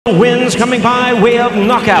decisions coming by way of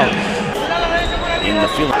knockout. In the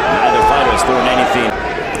field, neither fighter is doing anything.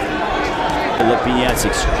 Lipinets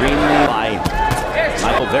extremely high.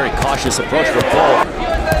 Michael, very cautious approach for both.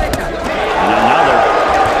 And another,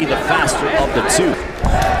 the faster of the two.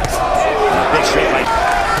 And a big straight right.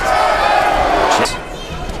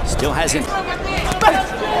 Still hasn't.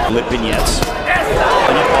 Lipinets.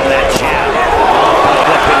 And up on that jab.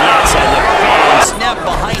 Lipinets and the fans snap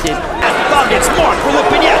behind it. And thumb gets marked for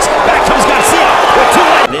Lipinets. Back comes Garcia with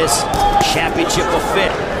two. This championship will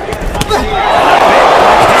fit. And a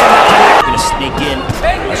big hand gonna sneak in.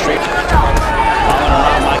 A straight.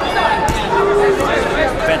 Around Mike.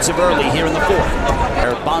 Offensive early here in the fourth.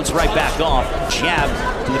 Bounce right back off. Jab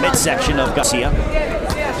to the midsection of Garcia.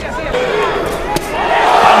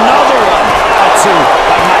 Another one. Two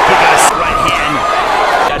by Mikey Garcia. Right hand.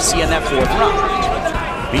 Garcia in that fourth round.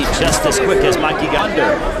 Beat just as quick as Mikey got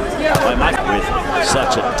under by Mike with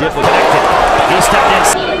such a difficult. He stepped in.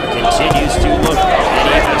 Continues to look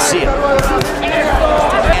at Garcia.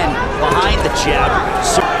 And behind the jab,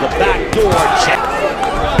 the back door check.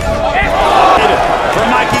 For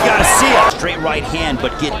Mikey Garcia. Straight right hand,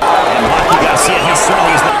 but get. And Mikey Garcia, he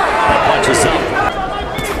certainly is. That punches up.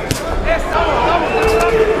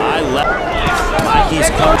 I left Mikey's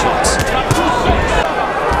coaches.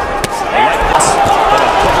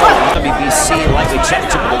 WBC likely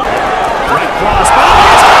checked him. Right cross.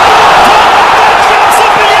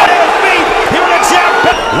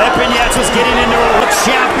 Lipinets was getting into a world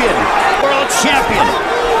champion. World champion.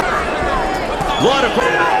 Lot of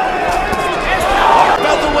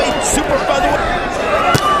featherweight, super featherweight.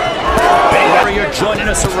 Big warrior joining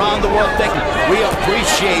us around the world. We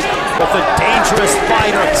appreciate both a dangerous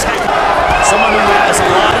fighter, someone who has a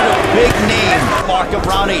lot of a big name. Mark of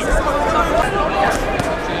round 8.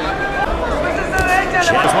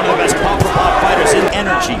 Chad is one of the best pop fighters in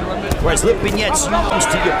energy, whereas Lipinets used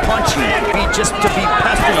to your punching, just to be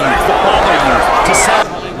pestering you, to bother you, to sell.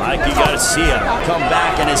 Mikey Garcia come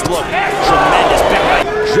back and his look tremendous. Big right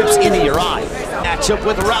drips into your eye. Match up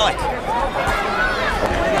with Relic.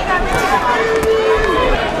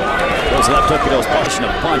 Goes left hook, goes punching a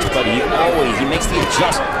punch, but he makes the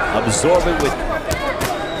adjustment, absorb it with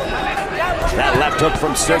that left hook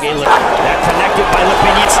from Sergey Lipinets. That connected by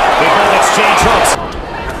Lipinets. They both exchange hooks.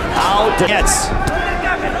 Out gets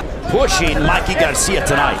pushing Mikey Garcia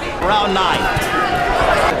tonight. Round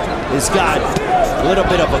 9. He's got a little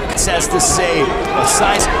bit of a, says to say, a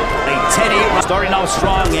size, a 10-8, starting out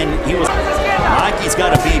strong, and he was. Mikey's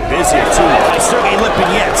got to be busier too. By Sergey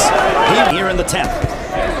Lipinets. Here in the 10th.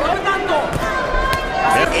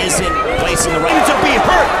 That isn't placing the right to be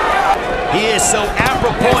hurt. He is so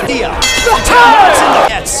apropos here.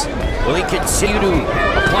 Will he continue to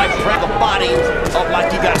apply pressure on the body of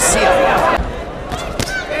Mikey Garcia?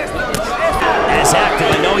 As active,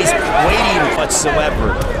 I know he's waiting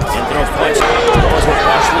whatsoever. And throw punch. Those were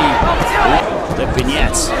partially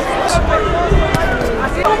Lipinets.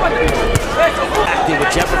 Active,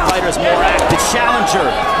 whichever fighter is more active. Challenger,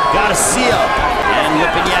 Garcia. And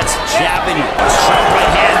Lipinets jabbing. Sharp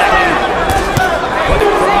right hand. But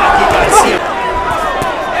for Mikey Garcia.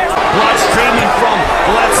 Blood streaming from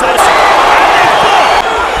the left side.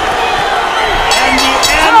 And the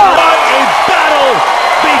end of a battle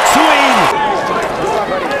between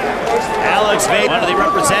Alex Vade, one of the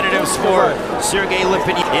representatives for Sergey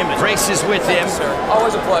Lipinets, embraces with him.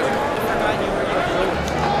 Always a pleasure.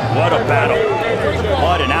 What a battle.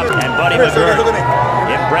 What an out. And Buddy McGirt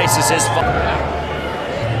embraces his father.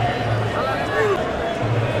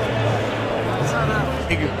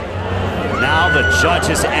 Now the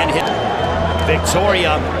judges and hit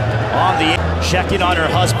Victoria on the checking on her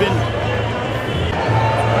husband.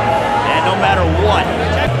 And no matter what,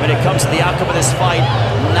 when it comes to the outcome of this fight,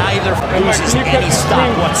 neither loses any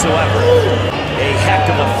stock whatsoever. A heck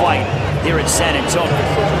of a fight here in San Antonio.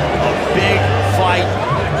 A big fight.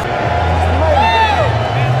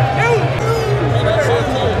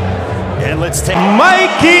 And let's take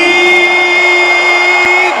Mikey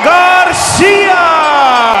Garcia.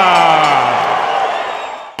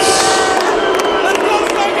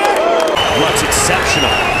 Looks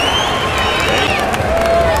exceptional.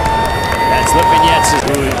 That's Lipinets,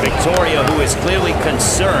 Victoria, who is clearly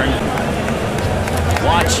concerned,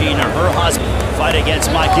 watching her husband fight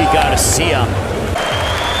against Mikey Garcia.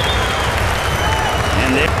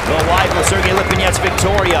 And they go wide with Sergey Lipinets,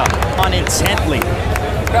 Victoria on intently.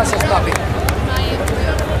 Gracias, papi.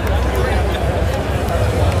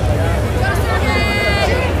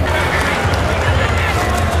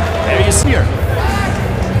 There you see her.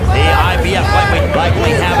 The IBF lightweight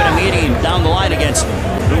likely having a meeting down the line against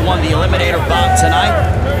who won the eliminator bout tonight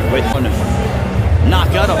with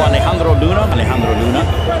knockout of Alejandro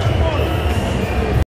Luna.